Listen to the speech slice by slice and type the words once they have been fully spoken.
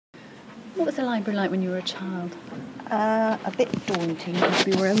What was the library like when you were a child? A bit daunting because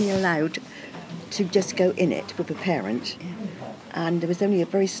we were only allowed to just go in it with a parent, and there was only a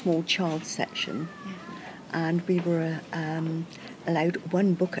very small child section, and we were allowed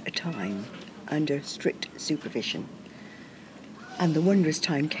one book at a time under strict supervision. And the wondrous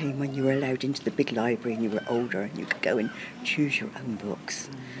time came when you were allowed into the big library and you were older and you could go and choose your own books.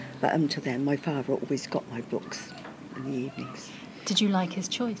 But until then, my father always got my books in the evenings. Did you like his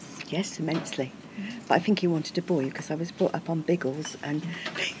choice? Yes, immensely. But I think he wanted a boy because I was brought up on Biggles and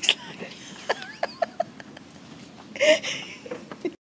things like that.